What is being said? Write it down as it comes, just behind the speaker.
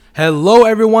Hello,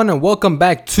 everyone, and welcome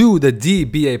back to the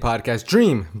DBA podcast.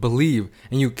 Dream, believe,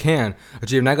 and you can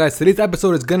achieve. Now, guys, today's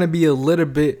episode is going to be a little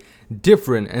bit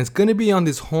different, and it's going to be on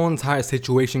this whole entire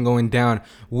situation going down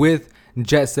with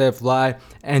Jet Set Fly.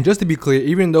 And just to be clear,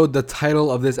 even though the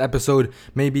title of this episode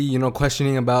may be,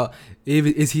 questioning about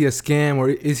is he a scam or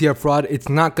is he a fraud, it's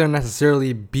not going to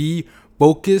necessarily be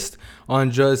focused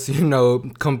on just,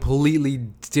 completely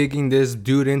digging this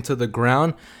dude into the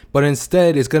ground. But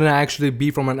instead, it's going to actually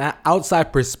be from an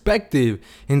outside perspective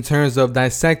in terms of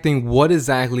dissecting what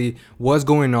exactly was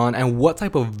going on and what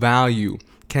type of value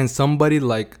can somebody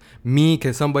like me,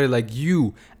 can somebody like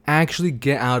you actually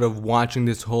get out of watching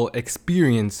this whole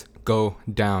experience go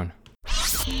down.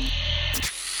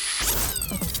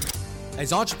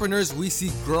 As entrepreneurs, we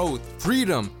seek growth,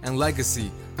 freedom, and legacy.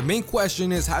 The main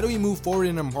question is, how do we move forward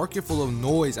in a market full of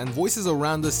noise and voices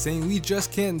around us saying we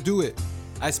just can't do it?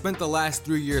 I spent the last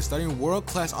 3 years studying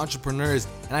world-class entrepreneurs,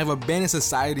 and I've abandoned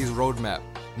society's roadmap.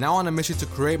 Now on a mission to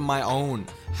create my own.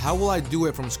 How will I do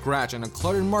it from scratch in a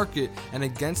cluttered market and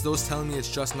against those telling me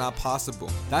it's just not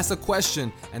possible? That's the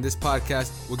question, and this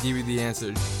podcast will give you the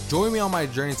answer. Join me on my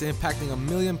journey to impacting 1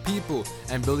 million people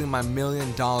and building my $1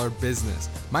 million business.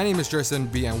 My name is Jerson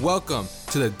B, and welcome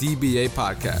to the DBA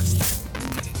podcast.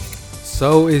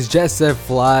 So is Jet Set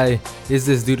Fly, is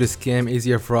this dude a scam, is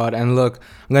he a fraud? And look,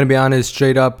 I'm going to be honest,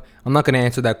 straight up, I'm not going to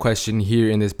answer that question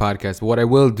here in this podcast. But what I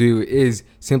will do is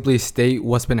simply state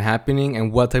what's been happening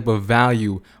and what type of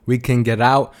value we can get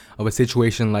out of a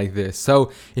situation like this.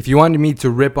 So if you wanted me to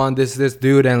rip on this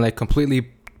dude and completely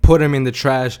put him in the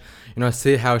trash,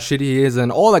 say how shitty he is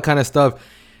and all that kind of stuff,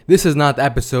 this is not the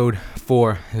episode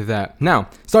for that. Now,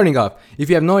 starting off, if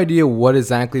you have no idea what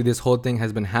exactly this whole thing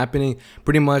has been happening,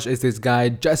 pretty much it's this guy,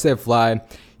 Jet Set Fly.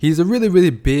 He's a really, really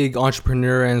big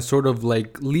entrepreneur and sort of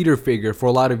leader figure for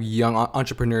a lot of young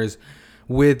entrepreneurs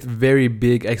with very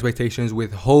big expectations,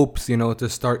 with hopes, to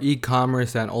start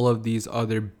e-commerce and all of these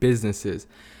other businesses.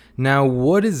 Now,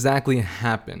 what exactly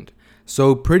happened?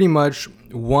 So pretty much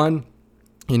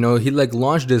he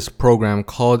launched this program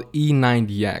called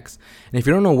E90X. And if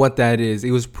you don't know what that is,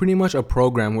 it was pretty much a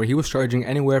program where he was charging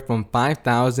anywhere from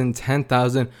 $5,000,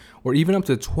 $10,000, or even up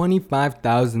to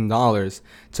 $25,000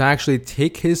 to actually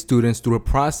take his students through a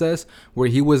process where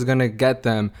he was going to get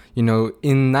them,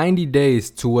 in 90 days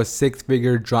to a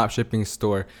 6-figure dropshipping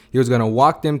store. He was going to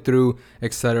walk them through,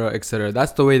 etc., etc.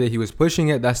 That's the way that he was pushing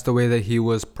it. That's the way that he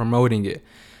was promoting it.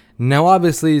 Now,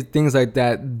 obviously, things like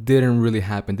that didn't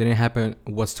happen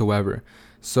whatsoever.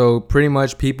 So pretty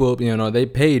much people, they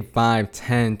paid $5,000,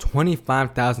 $10,000,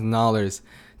 $25,000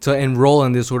 to enroll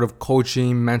in this sort of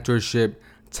coaching, mentorship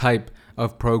type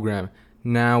of program.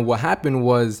 Now, what happened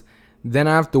was then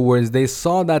afterwards, they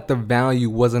saw that the value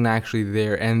wasn't actually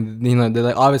there. And,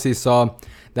 they obviously saw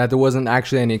that there wasn't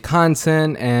actually any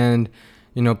content and,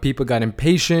 people got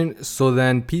impatient. So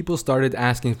then people started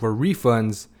asking for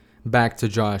refunds back to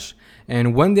Josh.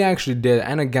 And when they actually did,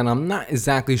 and again, I'm not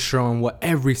exactly sure on what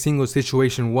every single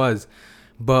situation was,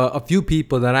 but a few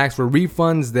people that asked for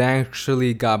refunds, they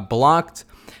actually got blocked.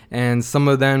 And some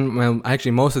of them,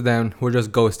 most of them were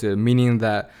just ghosted, meaning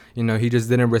that, he just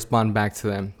didn't respond back to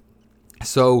them.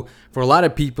 So for a lot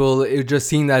of people, it just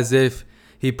seemed as if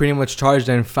he pretty much charged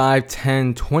them 5,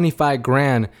 10, 25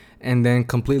 grand and then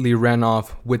completely ran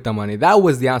off with the money. That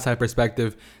was the outside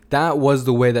perspective. That was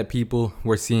the way that people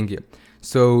were seeing it.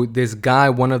 So this guy,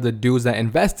 one of the dudes that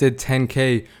invested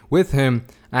 $10K with him,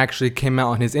 actually came out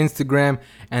on his Instagram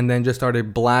and then just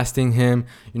started blasting him,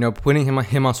 putting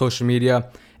him on social media.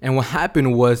 And what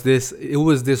happened was this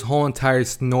whole entire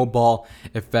snowball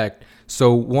effect.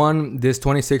 So this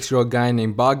 26-year-old guy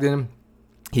named Bogdan,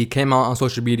 he came out on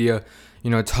social media,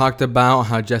 talked about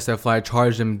how Jet Set Fly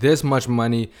charged him this much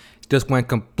money, just went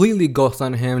completely ghost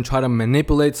on him, tried to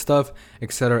manipulate stuff,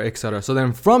 etc., etc. So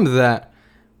then from that,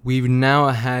 we've now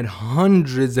had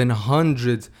hundreds and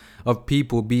hundreds of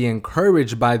people be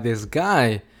encouraged by this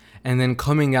guy and then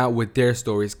coming out with their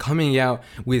stories, coming out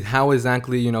with how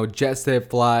exactly, Jet Set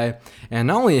Fly, and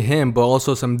not only him, but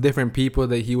also some different people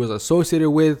that he was associated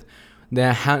with,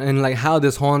 how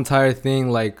this whole entire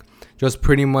thing, just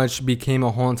pretty much became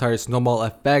a whole entire snowball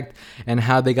effect, and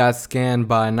how they got scammed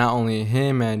by not only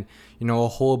him and, a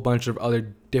whole bunch of other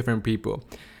different people.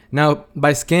 Now,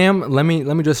 by scam, let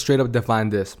me just straight up define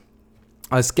this.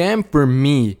 A scam for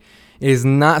me is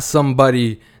not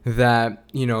somebody that,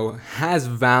 has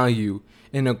value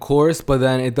in a course, but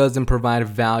then it doesn't provide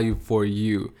value for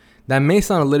you. That may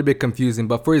sound a little bit confusing,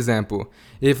 but for example,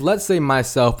 if let's say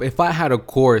myself, if I had a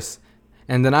course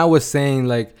And then I was saying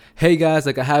like, hey guys,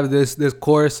 like I have this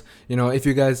course, you know, if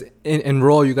you guys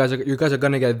enroll, you guys are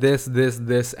gonna get this,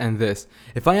 and this.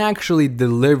 If I actually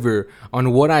deliver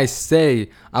on what I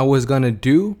say I was gonna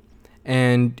do,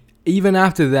 and even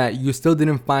after that you still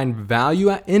didn't find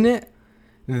value in it,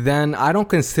 then I don't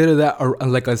consider that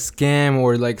like a scam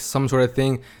or like some sort of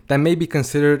thing. That may be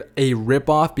considered a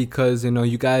ripoff because, you know,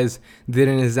 you guys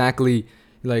didn't exactly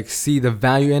like see the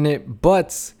value in it,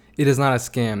 but it is not a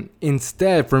scam.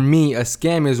 Instead, for me, a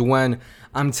scam is when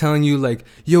I'm telling you like,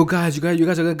 yo guys, you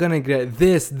guys are gonna get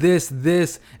this,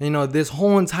 and, you know, this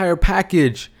whole entire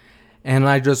package, and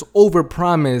I just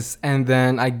overpromise, and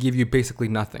then I give you basically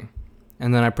nothing,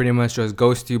 and then I pretty much just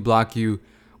ghost you, block you,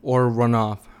 or run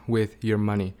off with your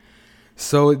money.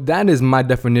 So that is my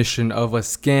definition of a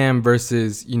scam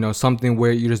versus, you know, something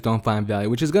where you just don't find value,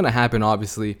 which is gonna happen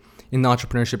obviously in the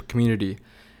entrepreneurship community.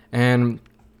 And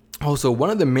also, one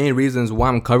of the main reasons why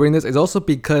I'm covering this is also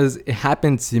because it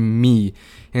happened to me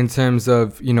in terms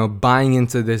of, you know, buying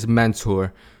into this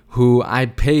mentor who I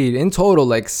paid in total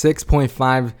like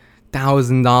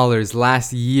 $6,500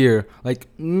 last year, like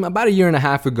about a year and a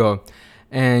half ago.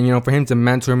 And, you know, for him to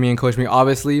mentor me and coach me,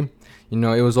 obviously, you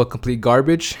know, it was all complete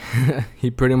garbage. He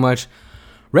pretty much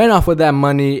ran off with that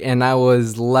money and I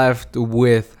was left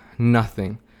with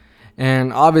nothing.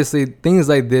 And obviously things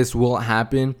like this will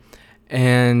happen.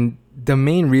 And the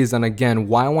main reason, again,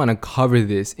 why I want to cover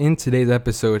this in today's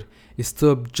episode is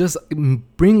to just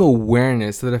bring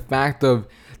awareness to the fact of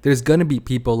there's going to be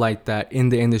people like that in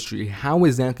the industry. How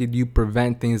exactly do you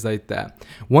prevent things like that?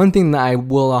 One thing that I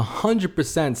will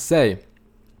 100% say,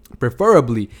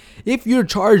 preferably, if you're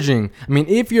charging,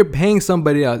 if you're paying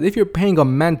somebody else, if you're paying a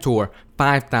mentor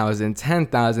 $5,000,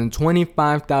 $10,000,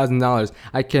 $25,000,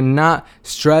 I cannot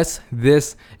stress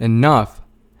this enough.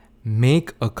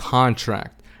 Make a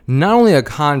contract. Not only a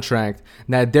contract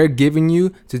that they're giving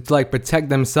you to like protect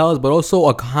themselves, but also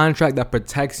a contract that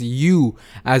protects you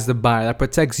as the buyer, that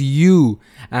protects you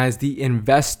as the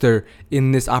investor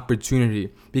in this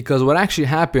opportunity. Because what actually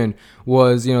happened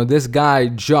was, you know, this guy,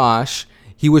 Josh,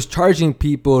 he was charging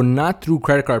people not through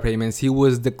credit card payments. He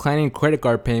was declining credit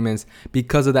card payments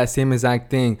because of that same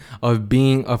exact thing of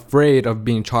being afraid of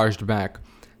being charged back.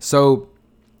 So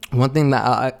one thing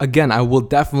that, I will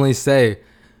definitely say,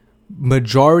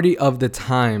 majority of the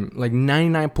time, like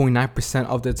 99.9%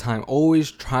 of the time,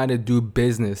 always try to do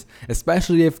business,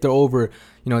 especially if they're over,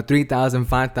 you know, $3,000,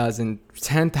 $5,000,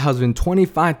 $10,000,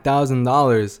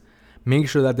 $25,000. Make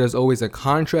sure that there's always a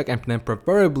contract, and then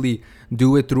preferably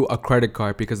do it through a credit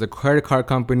card, because the credit card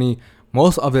company,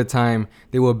 most of the time,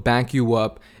 they will back you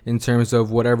up in terms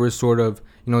of whatever sort of,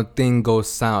 you know, thing goes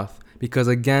south. Because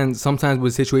again, sometimes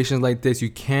with situations like this,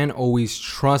 you can't always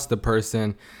trust the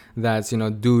person that's, you know,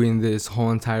 doing this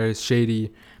whole entire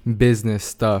shady business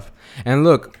stuff. And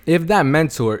look, if that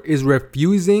mentor is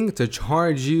refusing to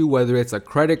charge you, whether it's a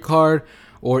credit card,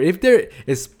 or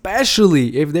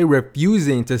especially if they're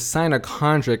refusing to sign a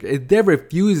contract, if they're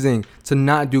refusing to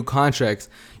not do contracts,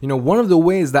 you know, one of the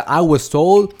ways that I was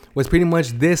told was pretty much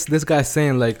this guy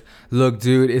saying like, look,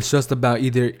 dude, it's just about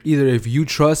either if you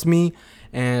trust me,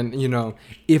 and, you know,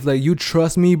 if like you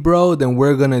trust me, bro, then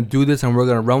we're gonna do this and we're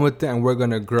gonna run with it and we're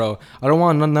gonna grow. I don't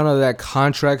want none of that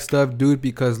contract stuff, dude,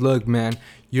 because look, man,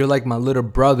 you're like my little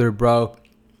brother, bro,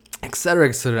 etc.,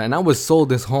 etc. And I was sold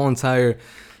this whole entire,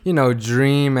 you know,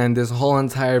 dream and this whole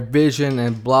entire vision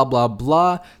and blah, blah,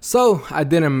 blah. So I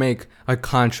didn't make a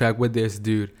contract with this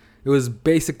dude. It was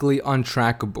basically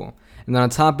untrackable. And then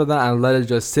on top of that, I let it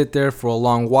just sit there for a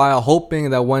long while, hoping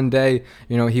that one day,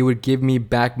 you know, he would give me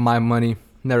back my money.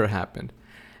 Never happened.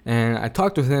 And I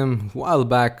talked with him a while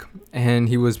back, and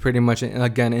he was pretty much,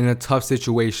 again, in a tough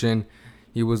situation.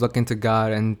 He was looking to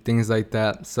God and things like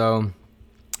that. So,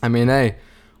 hey,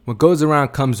 what goes around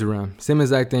comes around. Same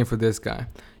exact thing for this guy,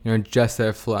 you know, Jet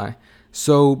Set Fly.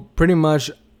 So pretty much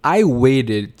I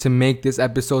waited to make this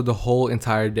episode the whole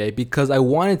entire day because I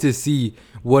wanted to see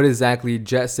what exactly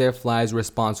Jet Set Fly's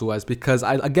response was, because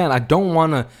I don't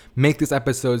want to make this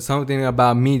episode something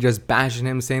about me just bashing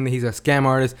him, saying that he's a scam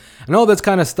artist and all this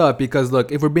kind of stuff. Because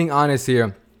look, if we're being honest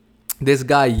here, this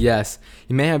guy, yes,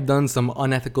 he may have done some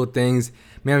unethical things,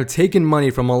 may have taken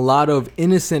money from a lot of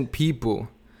innocent people.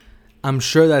 I'm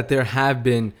sure that there have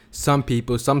been some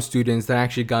people, some students that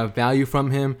actually got value from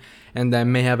him and that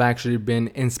may have actually been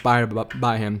inspired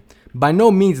by him. By no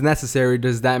means necessary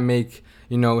does that make,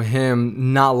 you know,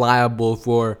 him not liable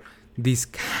for these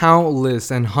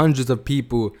countless and hundreds of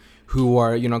people who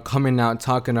are, you know, coming out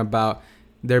talking about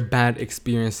their bad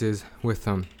experiences with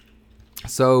him.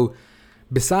 So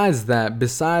besides that,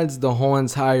 besides the whole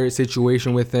entire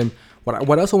situation with him,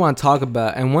 What else I want to talk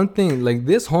about, and one thing, like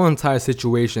this whole entire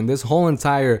situation, this whole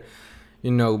entire,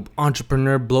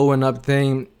 entrepreneur blowing up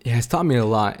thing, it has taught me a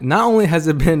lot. Not only has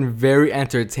it been very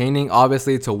entertaining,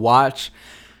 obviously, to watch,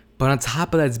 but on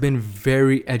top of that, it's been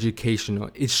very educational.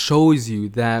 It shows you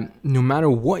that no matter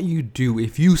what you do,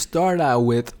 if you start out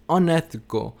with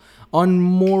unethical,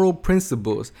 unmoral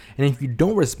principles, and if you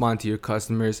don't respond to your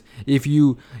customers, if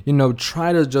you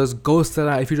try to just ghost it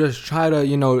out, if you just try to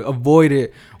avoid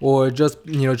it, or just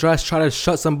just try to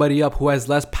shut somebody up who has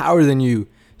less power than you,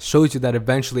 shows you that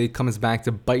eventually it comes back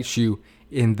to bite you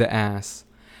in the ass.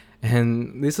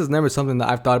 And this is never something that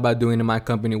I've thought about doing in my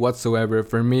company whatsoever.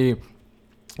 For me,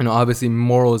 obviously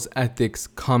morals, ethics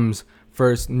comes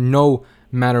first, no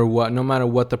matter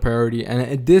what the priority.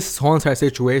 And this whole entire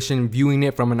situation, viewing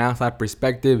it from an outside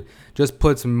perspective, just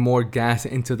puts more gas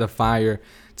into the fire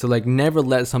to never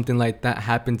let something like that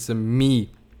happen to me.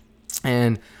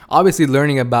 And obviously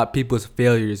learning about people's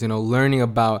failures, learning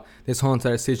about this whole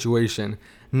entire situation.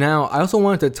 Now, I also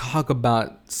wanted to talk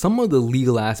about some of the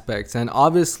legal aspects. And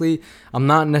obviously, I'm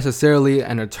not necessarily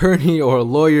an attorney or a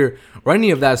lawyer or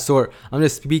any of that sort. I'm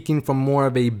just speaking from more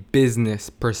of a business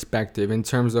perspective in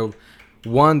terms of,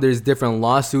 one, there's different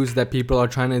lawsuits that people are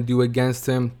trying to do against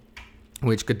him,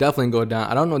 which could definitely go down.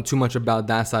 I don't know too much about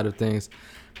that side of things.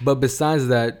 But besides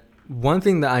that, one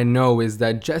thing that I know is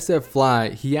that Jessup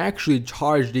Fly, he actually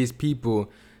charged these people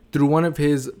through one of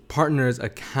his partner's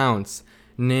accounts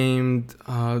named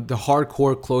the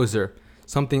Hardcore Closer,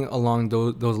 something along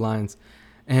those lines.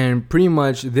 And pretty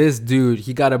much this dude,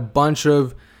 he got a bunch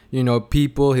of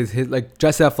people, his like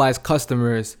Jessup Fly's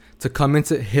customers, to come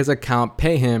into his account,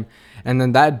 pay him, and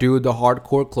then that dude, the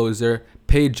Hardcore Closer,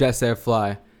 paid Jessup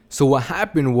Fly. So what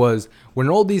happened was, when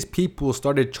all these people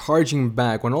started charging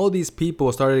back, when all these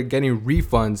people started getting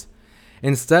refunds,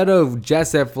 instead of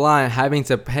Jessup Fly having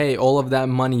to pay all of that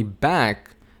money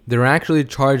back, they're actually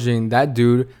charging that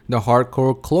dude, the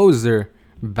Hardcore Closer,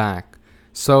 back.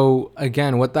 So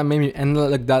again, what that made me, and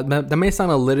that may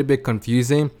sound a little bit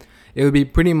confusing. It would be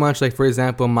pretty much like, for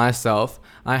example, myself,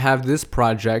 I have this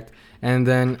project, and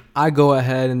then I go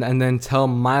ahead and then tell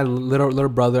my little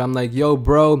brother, I'm like, yo,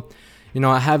 bro,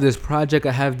 I have this project,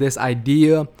 I have this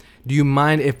idea. Do you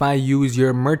mind if I use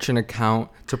your merchant account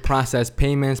to process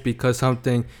payments because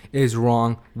something is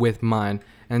wrong with mine?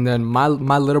 And then my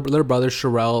little brother,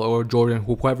 Sherelle or Jordan,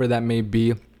 whoever that may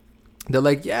be, they're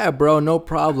like, yeah, bro, no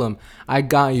problem. I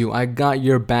got you. I got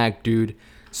your back, dude.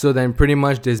 So then pretty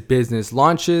much this business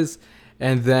launches,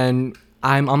 and then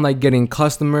I'm like getting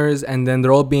customers, and then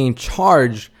they're all being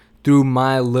charged through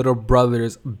my little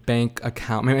brother's bank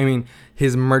account. I mean,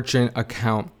 his merchant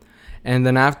account. And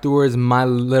then afterwards, my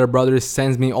little brother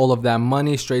sends me all of that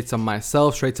money straight to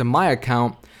myself, straight to my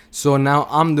account. So now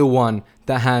I'm the one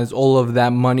that has all of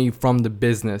that money from the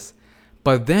business.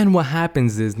 But then what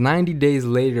happens is 90 days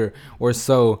later or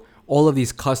so, all of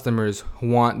these customers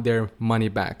want their money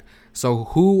back. So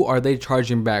who are they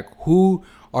charging back? Who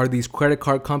are these credit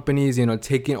card companies,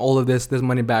 taking all of this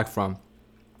money back from?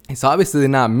 It's obviously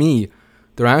not me.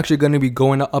 They're actually going to be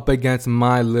going up against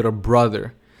my little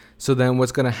brother. So then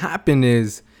what's going to happen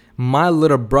is my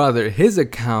little brother, his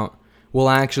account, will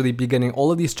actually be getting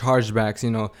all of these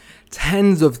chargebacks,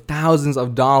 tens of thousands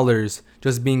of dollars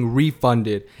just being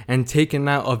refunded and taken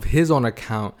out of his own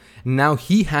account. Now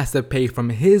he has to pay from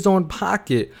his own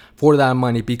pocket for that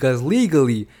money, because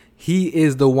legally he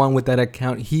is the one with that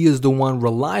account. He is the one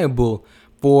reliable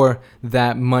for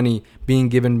that money being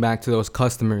given back to those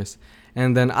customers.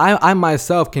 And then I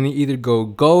myself can either go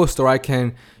ghost, or I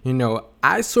can,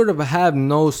 I sort of have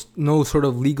no sort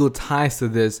of legal ties to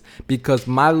this, because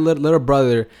my little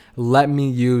brother let me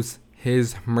use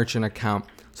his merchant account.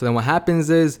 So then what happens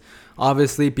is,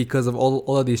 obviously, because of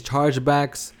all of these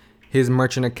chargebacks, his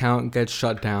merchant account gets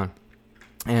shut down.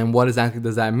 And what exactly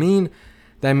does that mean?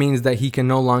 That means that he can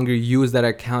no longer use that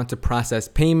account to process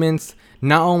payments,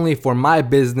 not only for my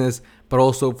business, but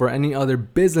also for any other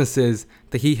businesses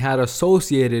that he had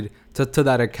associated to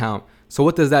that account. So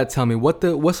what does that tell me? What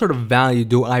sort of value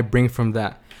do I bring from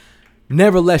that?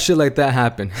 Never let shit like that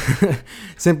happen.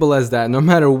 Simple as that. No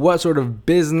matter what sort of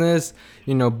business,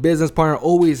 business partner,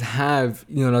 always have,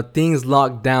 things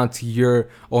locked down to your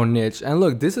own niche. And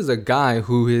look, this is a guy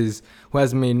who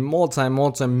has made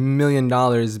multi-million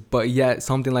dollars, but yet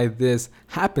something like this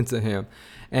happened to him.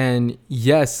 And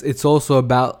yes, it's also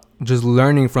about just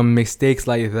learning from mistakes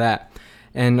like that.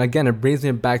 And again, it brings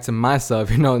me back to myself,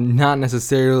 not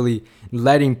necessarily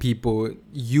letting people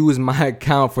use my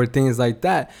account for things like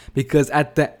that, because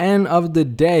at the end of the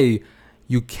day,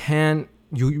 you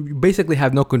basically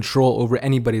have no control over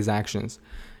anybody's actions.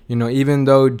 Even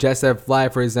though Jessup Fly,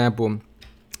 for example,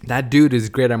 That dude is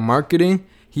great at marketing.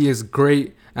 He is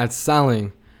great at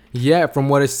selling. Yet, from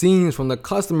what it seems from the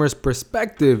customer's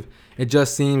perspective, it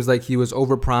just seems like he was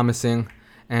overpromising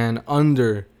and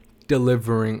under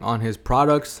delivering on his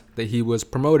products that he was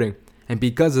promoting. And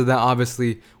because of that,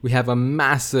 obviously, we have a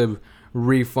massive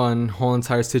refund whole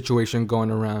entire situation going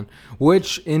around,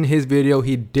 which in his video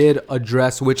he did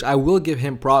address, which I will give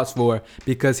him props for,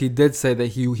 because he did say that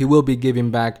he will be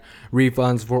giving back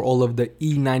refunds for all of the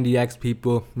E90X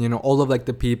people, you know, all of like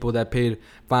the people that paid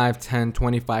 5, 10,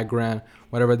 25 grand,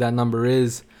 whatever that number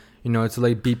is, you know, to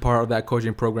like be part of that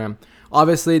coaching program.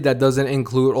 Obviously that doesn't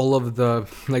include all of the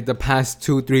like the past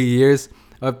 2-3 years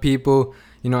of people,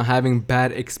 you know, having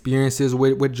bad experiences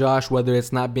with Josh, whether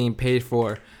it's not being paid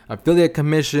for affiliate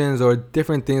commissions or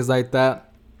different things like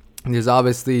that. There's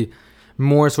obviously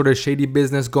more sort of shady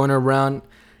business going around.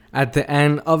 At the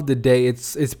end of the day,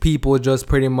 it's people just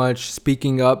pretty much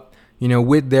speaking up, you know,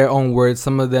 with their own words.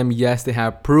 Some of them, yes, they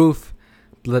have proof,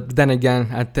 but then again,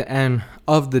 at the end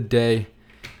of the day,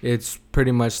 it's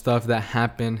pretty much stuff that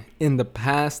happened in the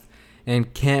past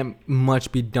and can't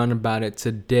much be done about it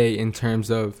today in terms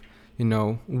of, you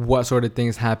know, what sort of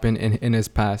things happened in his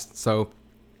past. So,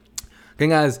 okay,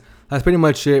 guys, that's pretty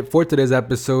much it for today's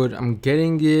episode. I'm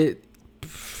getting it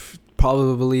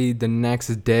probably the next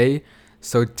day.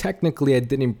 So technically I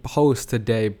didn't post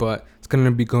today, but it's going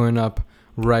to be going up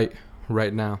right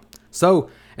now. So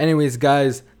anyways,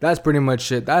 guys, that's pretty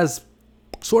much it. That's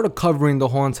sort of covering the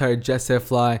whole entire Jet Set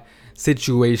Fly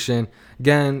situation.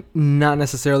 Again, not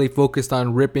necessarily focused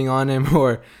on ripping on him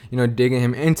or, you know, digging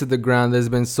him into the ground. There's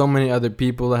been so many other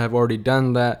people that have already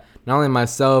done that. Not only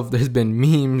myself, there's been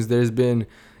memes, there's been,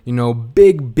 you know,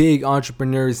 big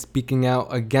entrepreneurs speaking out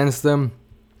against them,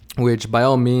 which by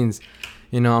all means,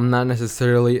 you know, I'm not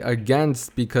necessarily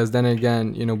against, because then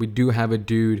again, you know, we do have a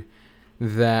dude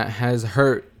that has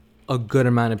hurt a good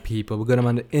amount of people, a good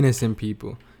amount of innocent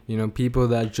people, you know, people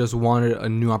that just wanted a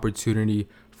new opportunity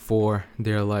for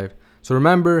their life. So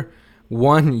remember,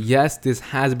 one, yes, this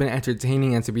has been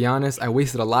entertaining, and to be honest, I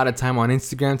wasted a lot of time on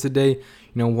Instagram today,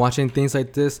 you know, watching things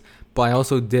like this, but I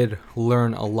also did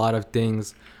learn a lot of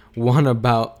things. One,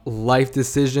 about life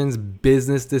decisions,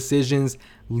 business decisions,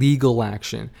 legal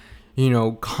action, you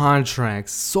know,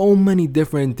 contracts, so many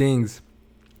different things.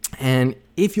 And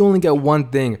if you only get one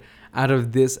thing out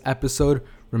of this episode,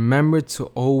 remember to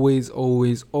always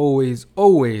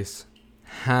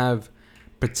have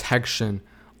protection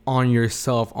on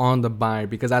yourself, on the buyer,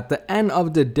 because at the end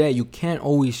of the day, you can't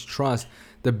always trust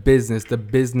the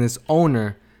business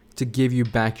owner to give you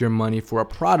back your money for a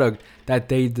product that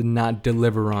they did not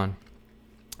deliver on.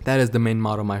 That is the main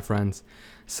motto, my friends.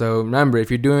 So remember,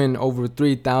 if you're doing over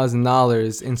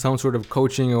 $3,000 in some sort of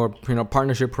coaching or, you know,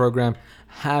 partnership program,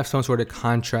 have some sort of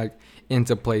contract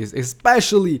into place.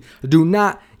 Especially, do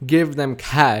not give them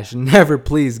cash. Never,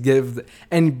 please, give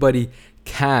anybody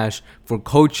cash for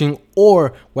coaching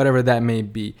or whatever that may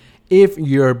be. If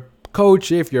your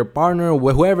coach, if your partner,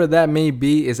 whoever that may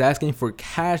be, is asking for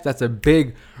cash, that's a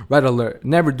big red alert.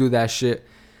 Never do that shit.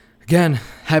 Again,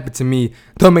 happened to me.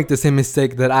 Don't make the same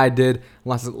mistake that I did. I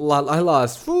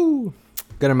lost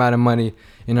good amount of money,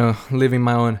 you know, living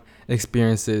my own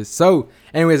experiences. So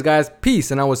anyways, guys, peace,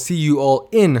 and I will see you all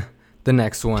in the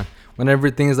next one. Whenever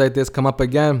things like this come up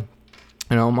again,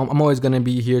 you know, I'm always going to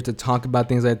be here to talk about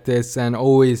things like this and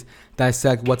always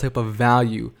dissect what type of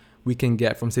value we can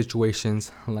get from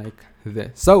situations like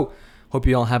this. So hope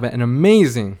you all have an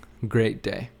amazing, great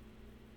day.